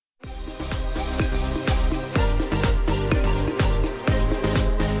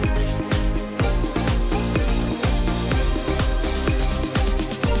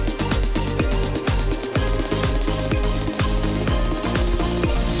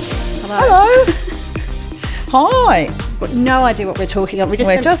Hello. Hi. Got no idea what we're talking about.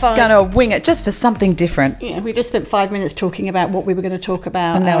 We're just going to wing it just for something different. Yeah, we just spent 5 minutes talking about what we were going to talk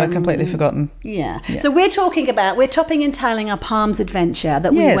about. And now we've completely forgotten. Yeah. So we're topping and tailing our Palms adventure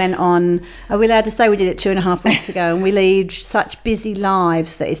that we went on. Are we allowed to say we did it 2.5 weeks ago? And we lead such busy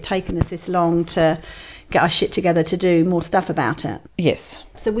lives that it's taken us this long to get our shit together to do more stuff about it. Yes.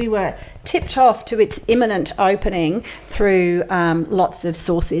 So we were tipped off to its imminent opening through lots of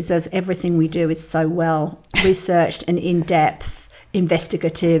sources, as everything we do is so well researched and in-depth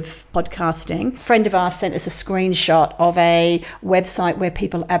investigative podcasting. A friend of ours sent us a screenshot of a website where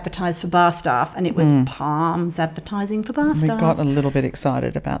people advertise for bar staff, and it was Palms advertising for bar staff. We got a little bit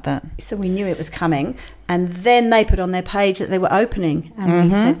excited about that. So we knew it was coming, and then they put on their page that they were opening, and we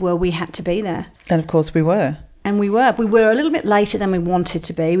said, well, we had to be there. And of course we were. And we were a little bit later than we wanted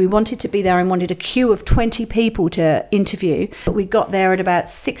to be. We wanted to be there and wanted a queue of 20 people to interview. But we got there at about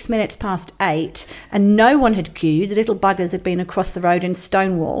 6 minutes past 8 and no one had queued. The little buggers had been across the road in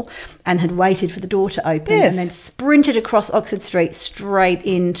Stonewall and had waited for the door to open and then sprinted across Oxford Street straight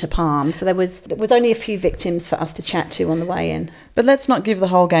into Palm. So there was only a few victims for us to chat to on the way in. But let's not give the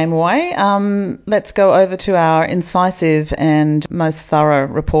whole game away. Let's go over to our incisive and most thorough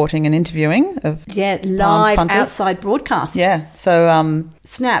reporting and interviewing of live punters. Outside broadcast. Yeah. So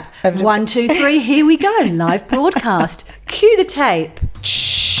snap. 1, 2, 3. Here we go. Live broadcast. Cue the tape.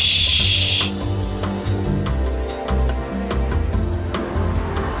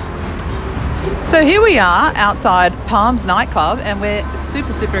 So here we are outside Palms nightclub, and we're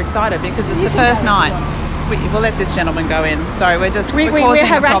super excited because it's the first night. We'll let this gentleman go in. Sorry, we're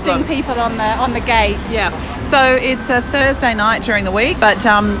harassing people on the gate. Yeah. So it's a Thursday night during the week, but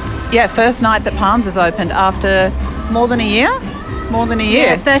first night that Palms has opened after more than a year.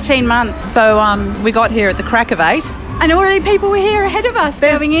 Yeah, 13 months. So we got here at the crack of 8. And already people were here ahead of us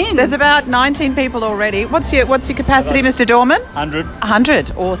going in. There's about 19 people already. What's your capacity, Mr. Dorman? 100.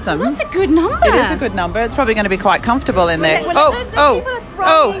 100. Awesome. Well, that's a good number. It is a good number. It's probably going to be quite comfortable in there. People are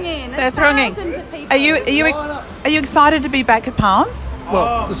thronging in. They're thronging. Are you excited to be back at Palms?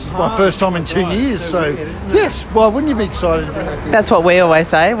 Well, this is my first time in 2 years, so yes, why wouldn't you be excited to be back here? That's what we always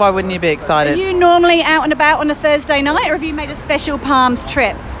say. Why wouldn't you be excited? Are you normally out and about on a Thursday night, or have you made a special Palms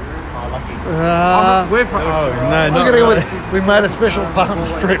trip? We made a special Palms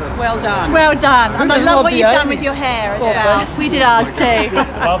trip. Well done. Well done. And I love what you've done with your hair as well. We did ours too.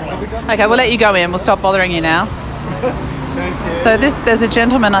 Okay, we'll let you go in. We'll stop bothering you now. So there's a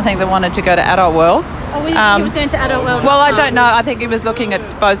gentleman, I think, that wanted to go to Adult World. Oh, he was going to Adult World. Well, I don't know. I think he was looking at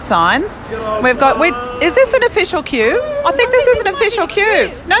both signs. Is this an official queue? I think this is an official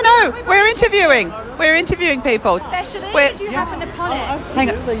queue. No, we're interviewing. We're interviewing people. Did you happen upon it?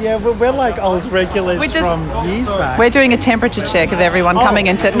 Hang on. Yeah, we're like old regulars from years back. We're doing a temperature check of everyone coming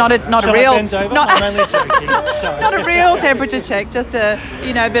into not a real not a real temperature check, just a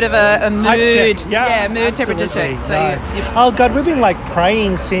bit of a mood. Yeah, mood temperature check. So oh God, we've been like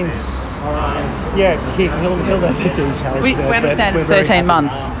praying since. Yeah, he'll know the details. We understand it's 13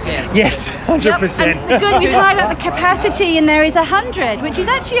 months. Yes, 100%. And the good, we've heard that the capacity in there is 100, which is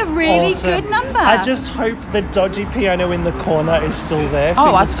actually a really good number. I just hope the dodgy piano in the corner is still there.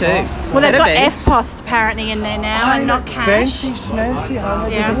 Oh, us too. Well, they've got FPOS apparently in there now and not cash. Fancy schmancy.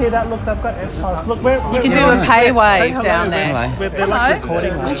 Did you hear that? Look, they've got FPOS. Look, you can do a pay wave down there. Hello. They're like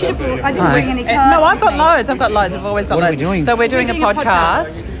recording us. I didn't bring any cards. No, I've got loads. I've always got loads. What are we doing? So we're doing a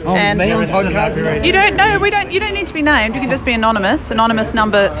podcast. Oh, and me on podcast? You don't know. You don't need to be named. You can just be anonymous. Anonymous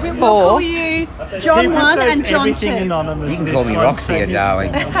number 4. We'll call you John 1 and John 2. You can call me Roxy,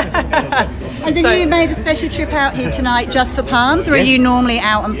 darling. And then you made a special trip out here tonight just for Palms, or are you normally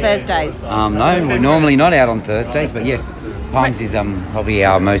out on Thursdays? No, we're normally not out on Thursdays, but yes, Palms is probably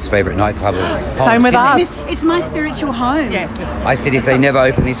our most favourite nightclub of Palms. Same with us. It's my spiritual home. Yes. I said if they never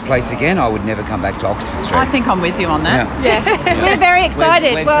open this place again, I would never come back to Oxford Street. I think I'm with you on that. Yeah. We're very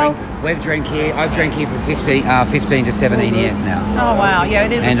excited. We've drank here. I've drank here for 15 to 17 years now. Oh wow, yeah,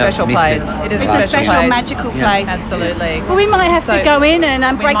 it is a special place. It is a special place. Magical place. Absolutely. Well, we might have to go in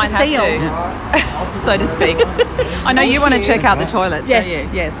and break the seal, so to speak. I know you want to check out the toilets. Yes.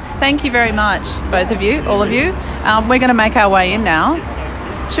 Don't you? Yes. Thank you very much, both of you, all of you. We're going to make our way in now.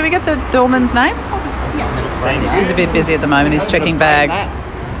 Should we get the doorman's name? He's a bit busy at the moment. He's checking bags.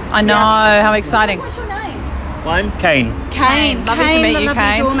 I know. How exciting. What's your name? I'm Kane. Lovely to meet you,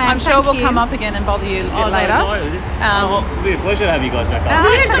 Kane. I'm sure we'll come up again and bother you a bit later. It'll be a pleasure to have you guys back up.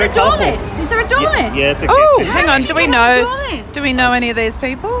 We've got a door list. Is there a door list? Yeah, it's a Oh, hang on. Do we know any of these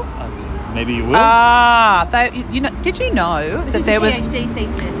people? maybe you will. Did you know that there was PhD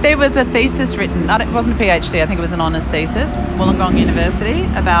thesis. there was a thesis written? It wasn't a PhD. I think it was an honours thesis, Wollongong University,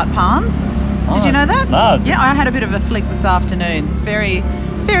 about palms. Did you know that? No. Yeah, I had a bit of a flick this afternoon. Very,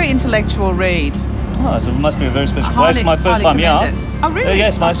 very intellectual read. Oh, so it must be a very special Highly- place. My first highly time commend here. it. Oh, really?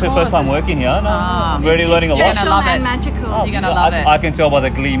 Yes, my Of first course. time working here. No, I'm really learning a You're lot. gonna love it. Magical. You're gonna love it. I can tell by the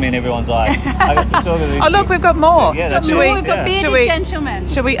gleam in everyone's eye. Oh, look, we've got more. Yeah, that's Should it. we- We've got Yeah. bearded Should we- gentlemen.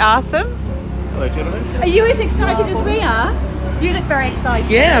 Shall we ask them? Hello, gentlemen. Are you as excited as we are? You look very excited.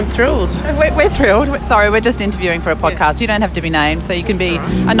 Yeah, I'm thrilled. We're thrilled. Sorry, we're just interviewing for a podcast. You don't have to be named, so you can be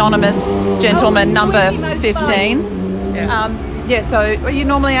anonymous gentleman number 15. Yeah. So are you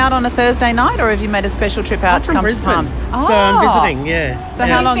normally out on a Thursday night, or have you made a special trip out I'm to from come Brisbane, to Palms? so I'm visiting. Yeah. So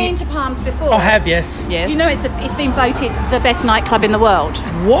yeah. how long You've you... been to Palms before? I have, yes. Yes. You know it's been voted the best nightclub in the world.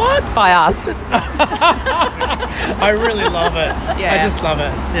 What? By us. I really love it. Yeah. I just love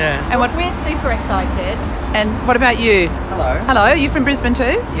it. Yeah. And what? We're super excited. And what about you? Hello. Hello. Are you from Brisbane too?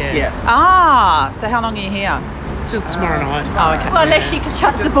 Yeah. Yes. Ah. So how long are you here? Till tomorrow night. Oh, okay. Well, unless she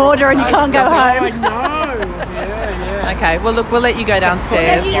shuts the border and you can't go I home. know. Yeah. Okay. Well, look, we'll let you go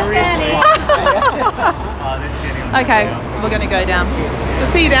downstairs. Seriously. Oh, this is getting Okay. We're going to go down. We'll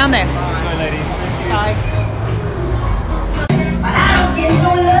see you down there. Hi, ladies. Bye.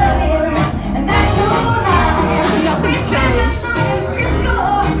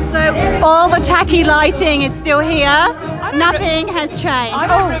 So all the tacky lighting is still here. Nothing has changed. I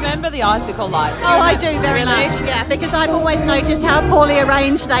don't remember the icicle lights. Oh, I do very much, yeah, because I've always noticed how poorly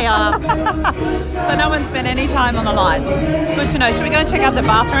arranged they are. So no one spent any time on the lights. It's good to know. Should we go and check out the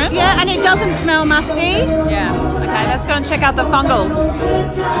bathroom? Yeah, and it doesn't smell musty. Yeah. Okay, let's go and check out the fungal.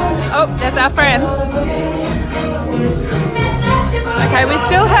 Oh, there's our friends. Okay, we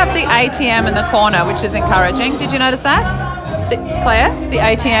still have the ATM in the corner, which is encouraging. Did you notice that? Claire, the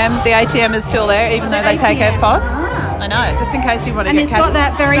ATM is still there, even though they take EFTPOS. I know, just in case you want to And get it's cash. got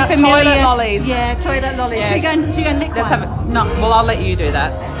that very It's got familiar... toilet lollies. Yeah, toilet lollies. Yeah. Should we go and lick Let's one? have it. No, well, I'll let you do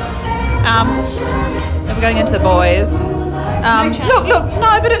that. Then we're going into the boys. Look,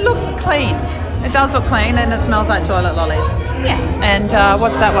 no, but it looks clean. It does look clean, and it smells like toilet lollies. Yeah. And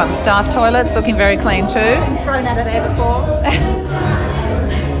what's that one? Staff toilets, looking very clean too. Thrown out of there before.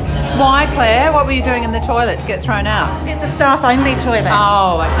 Why, Claire? What were you doing in the toilet to get thrown out? It's a staff-only toilet.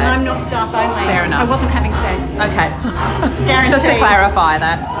 Oh, okay. And I'm not staff-only. Fair enough. I wasn't having sex. Okay. Guaranteed. Just to clarify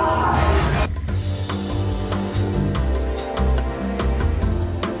that.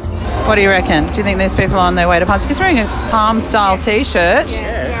 What do you reckon? Do you think these people are on their way to Palms? He's wearing a Palm-style T-shirt.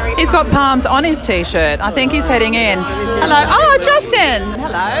 He's got palms on his T-shirt. I think he's heading in. Hello. Oh, Justin.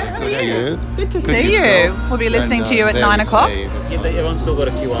 Hello. How are you? Good to see you. We'll be listening to you at 9 o'clock. Everyone's still got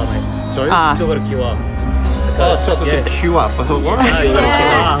a QR, mate. Sorry? Still got a QR. Oh, so there's a queue up. I thought, what? No, you got a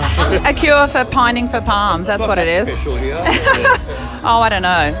QR. A cure for pining for palms. That's what it is. Special here. Oh, I don't know.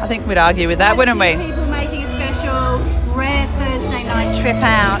 I think we'd argue with that, wouldn't we? People making a special rare Thursday night trip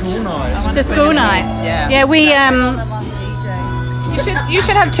out. School night. It's a school night. Yeah. Yeah, we You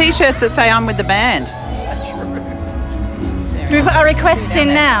should have T-shirts that say I'm with the band. we put our requests in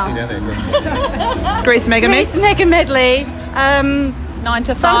now. Grease Mega Mix. Grease Mega Medley. 9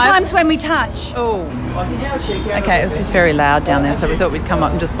 to 5. Sometimes when we touch. Oh. Okay, it was just very loud down there, so we thought we'd come up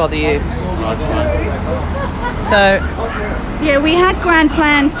and just bother you. So, Yeah, we had grand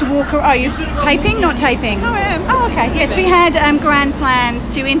plans to walk. Oh, you're taping? Not taping? I am. Oh, okay. Yes, we had grand plans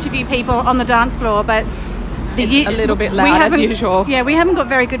to interview people on the dance floor, but It's a little bit loud as haven't- usual. Yeah, we haven't got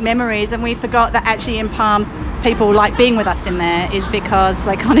very good memories, and we forgot that actually in Palms, people like being with us in there is because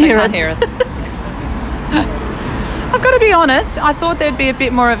they can't hear us. can't hear us. I've got to be honest, I thought there'd be a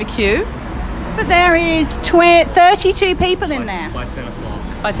bit more of a queue. But there is 32 people in there. By 10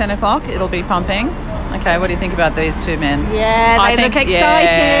 o'clock. By 10 o'clock, it'll be pumping. Okay, what do you think about these two men? Yeah, I they look think-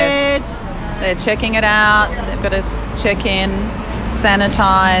 excited. yes. They're checking it out. They've got to check in,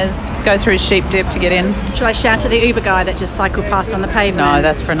 sanitize, go through sheep dip to get in. Shall I shout to the Uber guy that just cycled past on the pavement? No,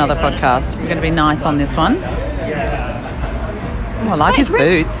 that's for another podcast. We're going to be nice on this one. Oh, I like his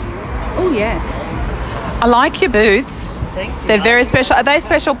boots. Oh, yes. I like your boots. Thank you. They're very special. Are they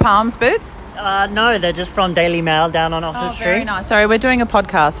special Palms boots? No, they're just from Daily Mail down on Oxford Oh, Street. very nice. Sorry, we're doing a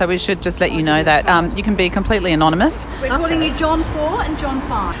podcast, so we should just let you know that you can be completely anonymous. We're calling you John 4 and John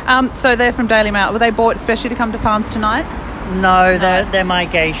 5. So they're from Daily Mail. Were they bought especially to come to Palms tonight? No, they're my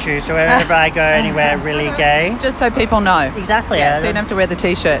gay shoes. So wherever I go, anywhere really gay. Just so people know. Exactly. Yeah, so you don't have to wear the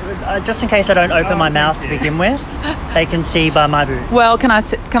T-shirt. Just in case I don't open my mouth to begin with, they can see by my boot. Well, can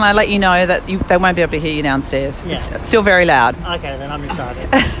I let you know that they won't be able to hear you downstairs? Yeah. It's still very loud. Okay, then I'm excited.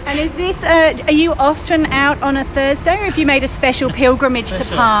 And is this, are you often out on a Thursday, or have you made a special pilgrimage to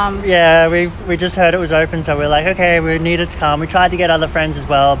Palms? Yeah, we just heard it was open, so we're like, okay, we needed to come. We tried to get other friends as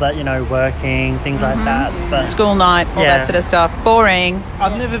well, but working, things like that. But School night, all that sort of stuff. Boring.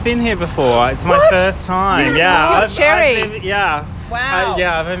 I've never been here before. It's my first time. You're Cherry. Wow.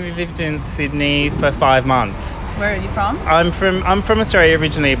 I've only lived in Sydney for 5 months. Where are you from? I'm from Australia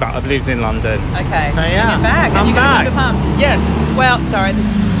originally, but I've lived in London. Okay. So yeah, You're back. I'm and you're back. Going to Palms. Yes. Well, sorry,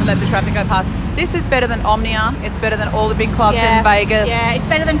 we'll let the traffic go past. This is better than Omnia. It's better than all the big clubs in Vegas. Yeah, it's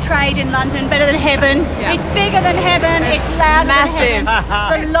better than Trade in London, better than Heaven. Yeah. It's bigger than Heaven. It's louder Massive. than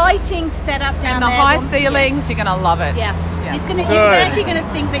Heaven. The lighting set up down And the there. high ceilings, you're going to love it. Yeah. Yeah. You're actually going to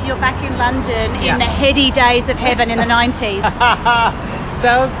think that you're back in London in the heady days of Heaven in the 90s.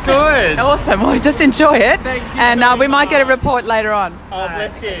 Sounds good. Awesome. Well, just enjoy it. Thank you And very we might get a much. report later on. Oh,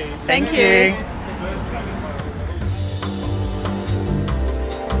 bless you. Thank you.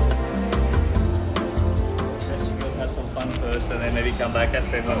 Have some fun first and then maybe come back at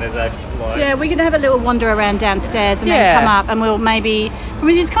 10 when there's actually light. Yeah, we're going to have a little wander around downstairs and Yeah. then come up and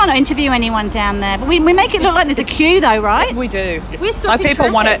we just can't interview anyone down there. But we make it look like there's a queue though, right? We do. We're stopping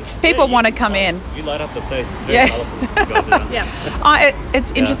People want traffic. it. People want to come in. You light up the place. It's very colourful. You guys around. Yeah.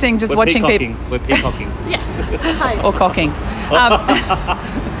 It's interesting just We're watching people. We're peacocking. Yeah. Or cocking.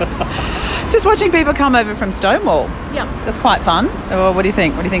 Just watching people come over from Stonewall. Yeah. That's quite fun. Well, what do you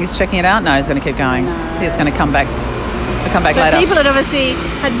think? What do you think? He's checking it out? No, he's going to keep going. No. He's going to come back. He'll come back So later. people had obviously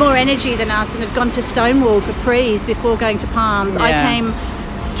had more energy than us and had gone to Stonewall for prees before going to Palms. I Yeah. came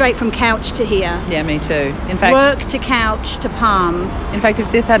straight from couch to here. Yeah, me too. In fact, Work to couch to Palms.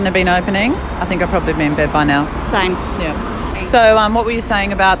 if this hadn't have been opening, I think I'd probably be in bed by now. Same. Yeah. So, what were you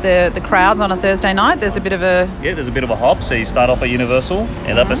saying about the crowds on a Thursday night? There's a bit of a Yeah, there's a bit of a hop. So you start off at Universal,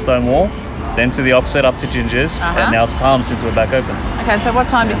 end up at Stonewall, then to the Oxford, up to Ginger's, and now to Palms since we're back open. Okay. So, what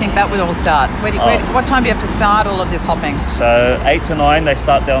time do you think that would all start? What time do you have to start all of this hopping? So 8 to 9 they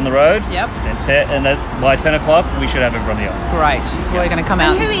start down the road. Yep. And by 10 o'clock we should have everybody on. Great. We're going to come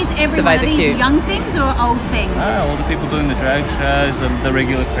out And who is and every survey one of the these? queue. Young things or old things? All the people doing the drag shows and the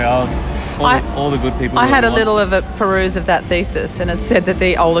regular crowd. All the good people. I had a that little of a peruse of that thesis, and it said that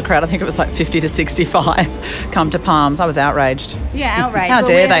the older crowd, I think it was like 50 to 65, come to Palms. I was outraged. Yeah, outrage. How Well,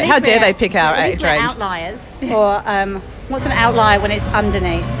 dare we're- they? at How least dare we're- they pick our at least age we're range? outliers. Or what's an outlier when it's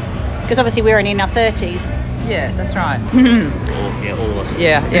underneath? Because obviously we're only in our 30s. Yeah, that's right. all of us.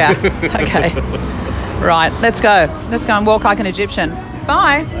 Yeah. Okay. Right, let's go. Let's go and walk like an Egyptian.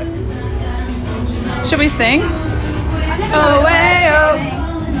 Bye. Should we sing? Oh, way, oh,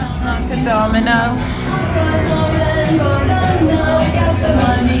 like a domino.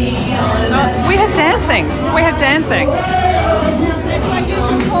 Oh, we have dancing. We have dancing. It's my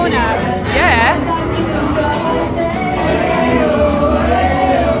usual corner. Yeah.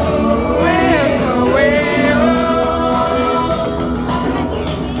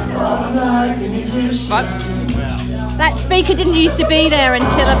 What? That speaker didn't used to be there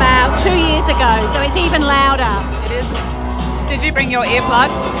until about 2 years ago, so it's even louder. It is. Did you bring your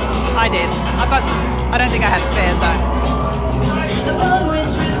earplugs? I did. I don't think I had spares though.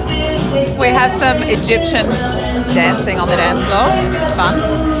 We have some Egyptian dancing on the dance floor, which is fun.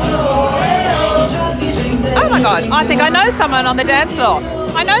 Oh my God, I think I know someone on the dance floor.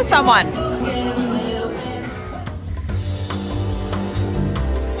 I know someone.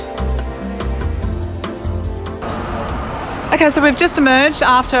 Okay, so we've just emerged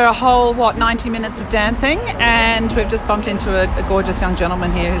after a whole, 90 minutes of dancing, and we've just bumped into a gorgeous young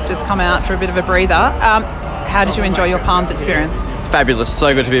gentleman here who's just come out for a bit of a breather. How did you enjoy your Palms experience? Fabulous,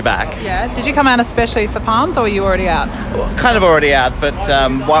 so good to be back. Yeah. Did you come out especially for Palms, or were you already out? Well, kind of already out, but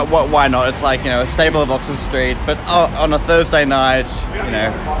why not? It's like, a staple of Oxford Street, but on a Thursday night,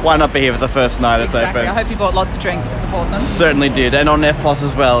 why not be here for the first night it's Exactly. open? I hope you bought lots of drinks to support them. Certainly did, and on F Plus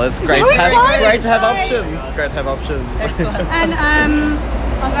as well. It's great to have options. Great to have options. Excellent. And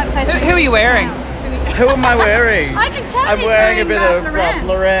I was about to say Who are you wearing? Who am I wearing? I can tell I'm he's wearing a bit of Ralph Ralph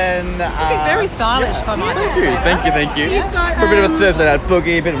Lauren. Looking very stylish, if I might just say that. Thank you. You've got, For a bit of a Thursday night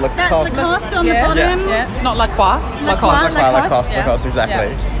boogie, a bit of That's Lacoste. Lacoste on the Yeah. bottom. Yeah. Not La Croix. Lacoste. Lacoste, Yeah. exactly.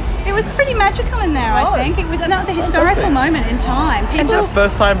 Yeah. It was pretty magical in there, I think. It was, and that was a historical moment in time. And just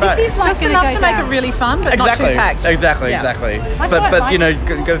first time back. This is like just enough to make it really fun, but not too packed. Exactly. But you know,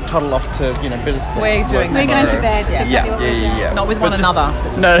 go toddle off to bit of sleep. We're going to bed. Yeah. Not with one another.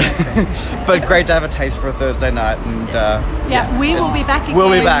 No, but great to have a taste for a Thursday night, and we will be back again.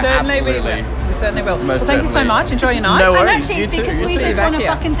 We'll be back. Certainly Absolutely. we certainly will. Most well, thank you so certainly. much. Enjoy your night. No And worries. actually, You it's too. because We'll we see you just back want to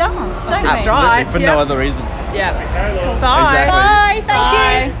here. fucking dance, don't we? Absolutely. For no other reason. Yeah. Bye. Exactly.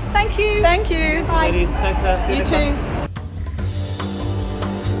 Bye. Thank you. Thank you. Bye. Ladies, take care. See You next time. too.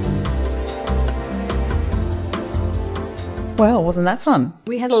 Well, wasn't that fun?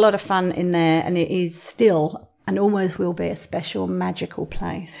 We had a lot of fun in there, and it is still and always will be a special, magical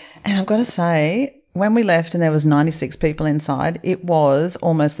place. And I've got to say, when we left and there was 96 people inside, it was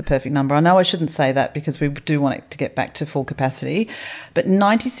almost the perfect number. I know I shouldn't say that because we do want it to get back to full capacity, but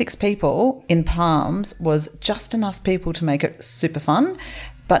 96 people in Palms was just enough people to make it super fun,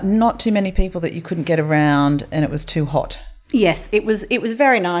 but not too many people that you couldn't get around and it was too hot. Yes, it was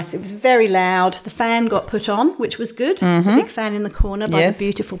very nice. It was very loud. The fan got put on, which was good. The big fan in the corner by the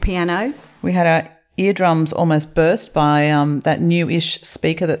beautiful piano. We had our eardrums almost burst by that new-ish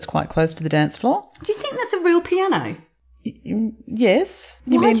speaker that's quite close to the dance floor. Do you think that's a real piano? Yes.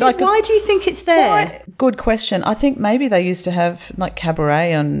 Why do you think it's there? Good question. I think maybe they used to have like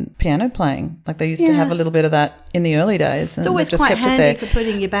cabaret and piano playing. Like they used to have a little bit of that in the early days. And It's always they've just quite kept handy it there. for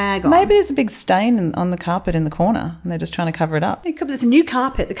putting your bag on. Maybe there's a big stain on the carpet in the corner and they're just trying to cover it up. There's a new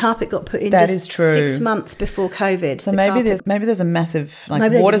carpet. The carpet got put in That just is true. 6 months before COVID. So maybe there's a massive Maybe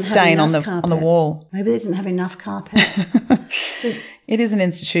they water didn't have stain on enough the wall. Maybe they didn't have enough carpet. It is an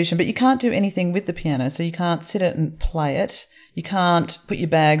institution, but you can't do anything with the piano. So you can't sit it and play it. You can't put your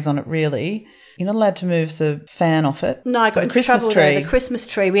bags on it, really. You're not allowed to move the fan off it. No, I got into trouble there. The Christmas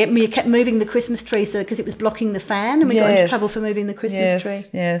tree. We kept moving the Christmas tree because it was blocking the fan, and we got into trouble for moving the Christmas tree.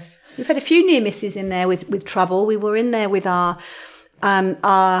 Yes. We've had a few near misses in there with trouble. We were in there with our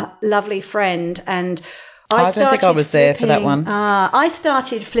lovely friend, and I don't think I was there for that one. I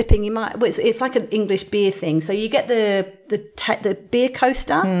started flipping. It's like an English beer thing. So you get the beer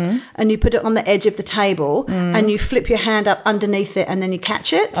coaster and you put it on the edge of the table and you flip your hand up underneath it and then you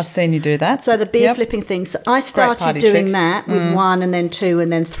catch it. I've seen you do that. So the beer flipping thing. So I started doing trick. that with 1 and then 2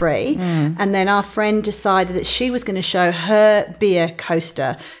 and then 3. And then our friend decided that she was going to show her beer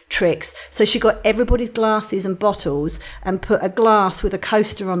coaster tricks. So she got everybody's glasses and bottles and put a glass with a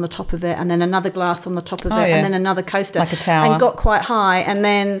coaster on the top of it and then another glass on the top of it and then another coaster. Like a tower. And got quite high and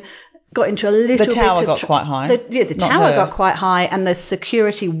then got into a little bit The tower got quite high. The tower got quite high and the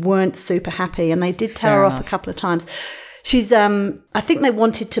security weren't super happy and they did tell her off a couple of times. She's I think they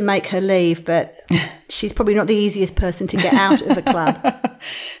wanted to make her leave, but she's probably not the easiest person to get out of a club.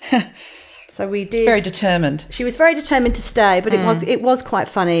 So we did. Very determined. She was very determined to stay, but it was quite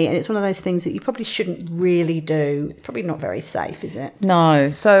funny, and it's one of those things that you probably shouldn't really do. It's probably not very safe, is it?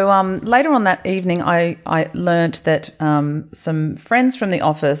 No. So later on that evening, I learnt that some friends from the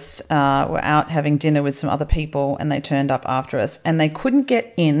office were out having dinner with some other people, and they turned up after us, and they couldn't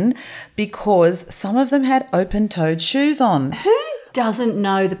get in because some of them had open-toed shoes on. Who doesn't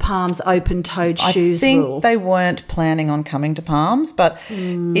know the Palms open-toed shoes rule? I think they weren't planning on coming to Palms, but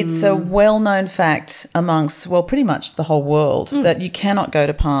it's a well-known fact amongst, well, pretty much the whole world that you cannot go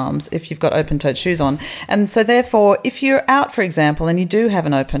to Palms if you've got open-toed shoes on. And so therefore, if you're out, for example, and you do have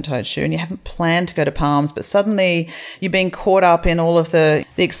an open-toed shoe and you haven't planned to go to Palms, but suddenly you're being caught up in all of the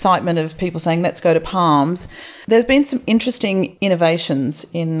excitement of people saying, let's go to Palms, there's been some interesting innovations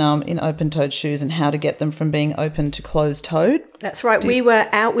in open-toed shoes and how to get them from being open to closed-toed. That's right. We were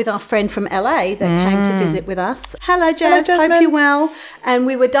out with our friend from LA that came to visit with us. Hello, Jazz. Hello, Jasmine. Hope you're well. And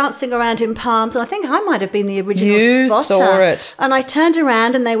we were dancing around in Palms, and I think I might have been the original spotter. You saw it. And I turned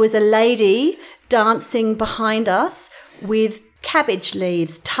around, and there was a lady dancing behind us with cabbage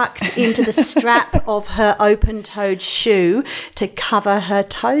leaves tucked into the strap of her open-toed shoe to cover her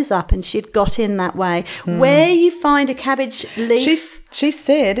toes up, and she'd got in that way. Where you find a cabbage leaf? She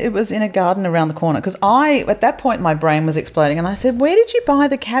said it was in a garden around the corner because at that point my brain was exploding and I said, where did you buy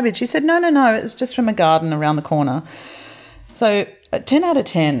the cabbage? She said, no, it was just from a garden around the corner. So 10 out of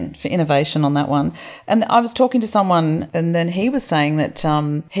 10 for innovation on that one. And I was talking to someone and then he was saying that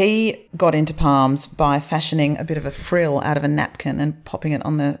he got into Palms by fashioning a bit of a frill out of a napkin and popping it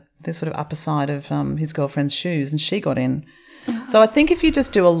on the sort of upper side of his girlfriend's shoes, and she got in. So I think if you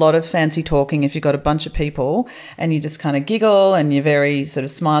just do a lot of fancy talking, if you've got a bunch of people and you just kind of giggle and you're very sort of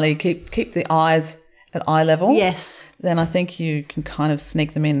smiley, keep the eyes at eye level. Yes. Then I think you can kind of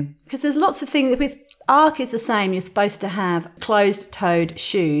sneak them in. Because there's lots of things with Arc is the same. You're supposed to have closed-toed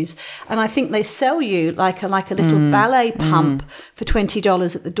shoes, and I think they sell you like a little ballet pump for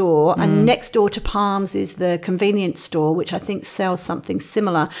 $20 at the door. And next door to Palms is the convenience store, which I think sells something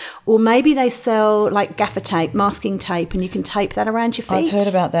similar. Or maybe they sell like gaffer tape, masking tape, and you can tape that around your feet. I've heard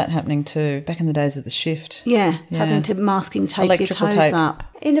about that happening too, back in the days of the shift. Yeah. Having to masking tape Electrical your toes tape. up.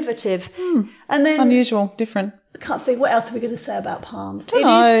 Innovative. And then Unusual, different. I can't think, what else are we going to say about Palms? Don't It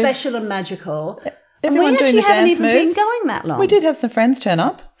know. is special and magical. Everyone we doing the haven't dance even moves. been going that long. We did have some friends turn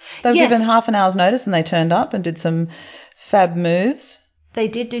up. They were Yes. given half an hour's notice and they turned up and did some fab moves. They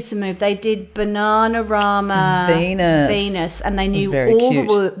did do some moves. They did Bananarama Venus, and they knew all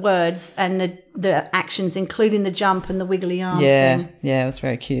the words and the actions, including the jump and the wiggly arm thing. Yeah, it was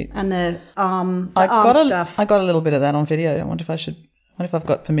very cute. And the arm stuff. I got a little bit of that on video. I wonder if I've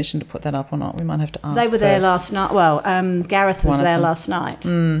got permission to put that up or not. We might have to ask. They were there first. last night. Well, Gareth was there last night.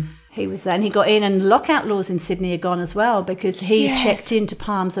 He was there, and he got in, and lockout laws in Sydney are gone as well because he checked into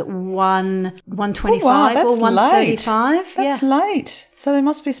Palms at 1:25 or 1:35. That's late. So they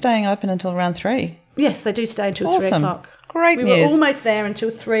must be staying open until around 3. Yes, they do stay until 3 Awesome. o'clock. Great we news. were almost there until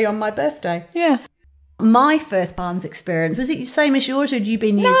 3 on my birthday. Yeah. My first Palms experience, was it the same as yours, or had you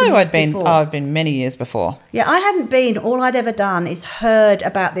been years and years before? I've been many years before. Yeah, I hadn't been. All I'd ever done is heard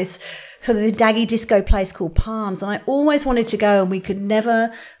about this sort of the daggy disco place called Palms, and I always wanted to go, and we could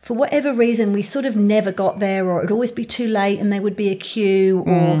never, for whatever reason, we sort of never got there, or it'd always be too late and there would be a queue,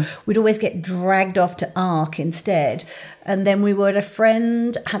 or we'd always get dragged off to Arc instead. And then we were at a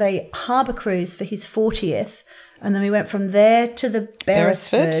friend, had a harbour cruise for his 40th, and then we went from there to the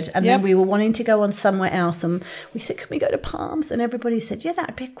Beresford, and then we were wanting to go on somewhere else, and we said, can we go to Palms? And everybody said, yeah, that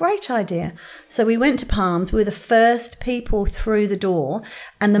would be a great idea. So we went to Palms. We were the first people through the door,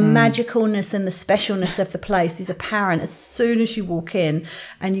 and the magicalness and the specialness of the place is apparent as soon as you walk in,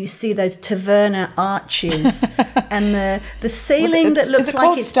 and you see those taverna arches and the ceiling that looks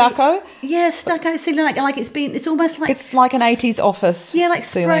like it's stucco. Stucco ceiling, like it's been. It's almost like it's like an 80s office. Yeah, like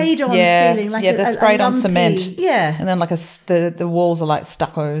ceiling. sprayed on ceiling. Like they're sprayed on lumpy, cement. Yeah, and then like the walls are like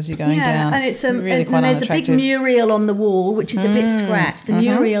stucco as you're going down. And it's really quite and there's a big mural on the wall which is a bit scratched. The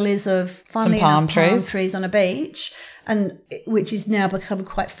mural is of some palm trees on a beach, and which is now become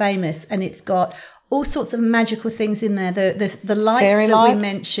quite famous, and it's got all sorts of magical things in there. The lights Fairy that lights. we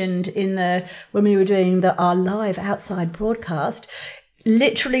mentioned when we were doing our live outside broadcast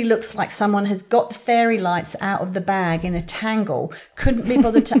literally looks like someone has got the fairy lights out of the bag in a tangle, couldn't be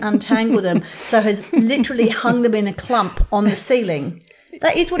bothered to untangle them, so has literally hung them in a clump on the ceiling.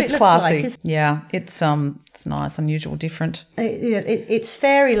 That is what it looks classy. like. Yeah, it's nice, unusual, different. It's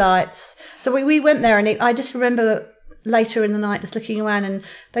fairy lights. So we went there, and I just remember later in the night just looking around, and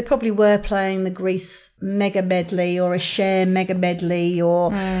they probably were playing the Grease Mega Medley or a Cher Mega Medley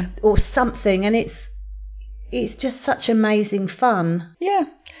or something, and it's just such amazing fun. Yeah,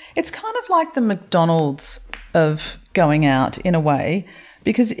 it's kind of like the McDonald's of going out in a way,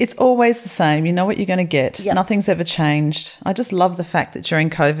 because it's always the same. You know what you're going to get. Yep. Nothing's ever changed. I just love the fact that during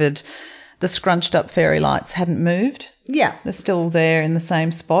COVID, the scrunched up fairy lights hadn't moved. Yeah. They're still there in the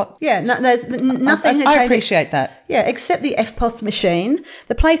same spot. Yeah, there's nothing had changed. I appreciate that. Yeah, except the FPOS machine.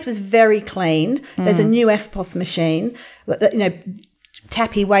 The place was very clean. There's a new FPOS machine,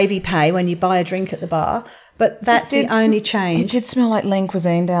 tappy wavy pay when you buy a drink at the bar. But that's the only change. It did smell like lean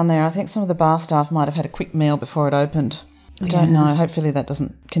cuisine down there. I think some of the bar staff might have had a quick meal before it opened. I don't know. Hopefully that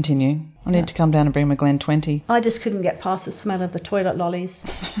doesn't continue. I need to come down and bring my Glen 20. I just couldn't get past the smell of the toilet lollies,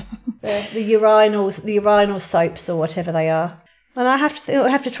 the urinal soaps or whatever they are. And I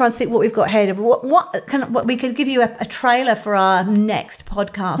have to try and think what we've got ahead of. What we could give you a trailer for our next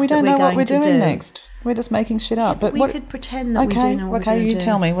podcast. We don't know what we're doing next. We're just making shit up. But we could pretend that we do know what we're you going to do.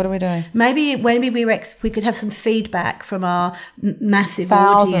 Tell me, what are we doing? Maybe we could have some feedback from our massive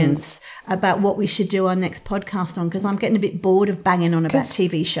Thousands. audience about what we should do our next podcast on, because I'm getting a bit bored of banging on about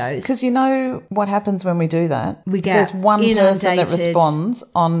TV shows. Because you know what happens when we do that? There's one person that responds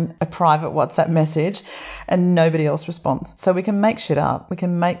on a private WhatsApp message and nobody else responds. So we can make shit up. We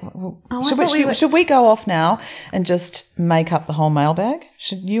can make... Should we go off now and just make up the whole mailbag?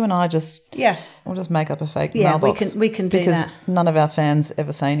 Should you and I just... Yeah. We'll just make up a fake mailbox. we can do that. Because none of our fans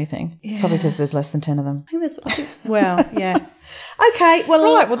ever say anything. Yeah. Probably because there's less than 10 of them. Well, yeah. Okay,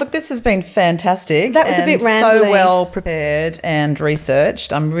 well... Right, well, look, this has been fantastic. That was a bit rambling. So well prepared and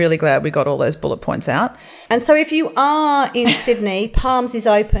researched. I'm really glad we got all those bullet points out. And so if you are in Sydney, Palms is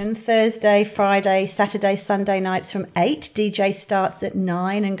open Thursday, Friday, Saturday, Sunday nights from 8. DJ starts at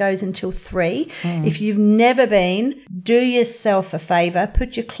 9 and goes until 3. If you've never been, do yourself a favour.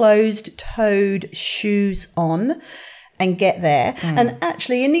 Put your closed-toed shoes on and get there. And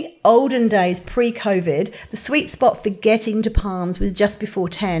actually, in the olden days, pre-COVID, the sweet spot for getting to Palms was just before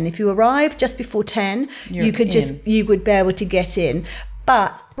 10. If you arrived just before 10, you would be able to get in.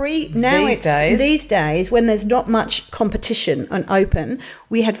 But these days, when there's not much competition on open,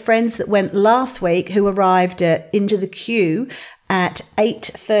 we had friends that went last week who arrived into the queue at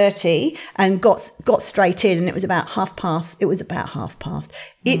 8:30 and got straight in, and it was about half past. It was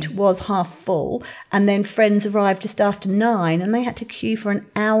half full, and then friends arrived just after 9, and they had to queue for an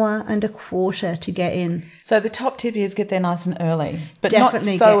hour and a quarter to get in. So the top tip is get there nice and early, but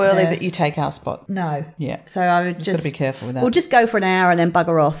Definitely not so get early there. that you take our spot. No. Yeah. So I would Just got to be careful with that. We'll just go for an hour and then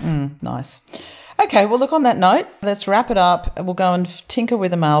bugger off. Nice. Okay, well, look, on that note, let's wrap it up. We'll go and tinker with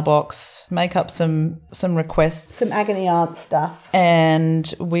the mailbox, make up some requests. Some agony aunt stuff.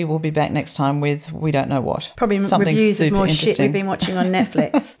 And we will be back next time with we don't know what. Probably something reviews super of more interesting. shit we've been watching on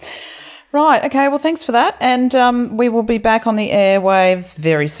Netflix. Right, okay, well, thanks for that. And we will be back on the airwaves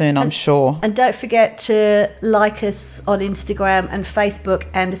very soon, I'm sure. And don't forget to like us on Instagram and Facebook,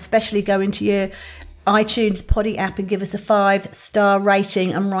 and especially go into your iTunes Poddy app and give us a 5-star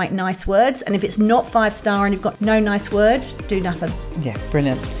rating and write nice words. And if it's not 5-star and you've got no nice words, do nothing. Yeah,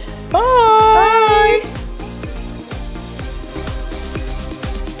 brilliant. Bye.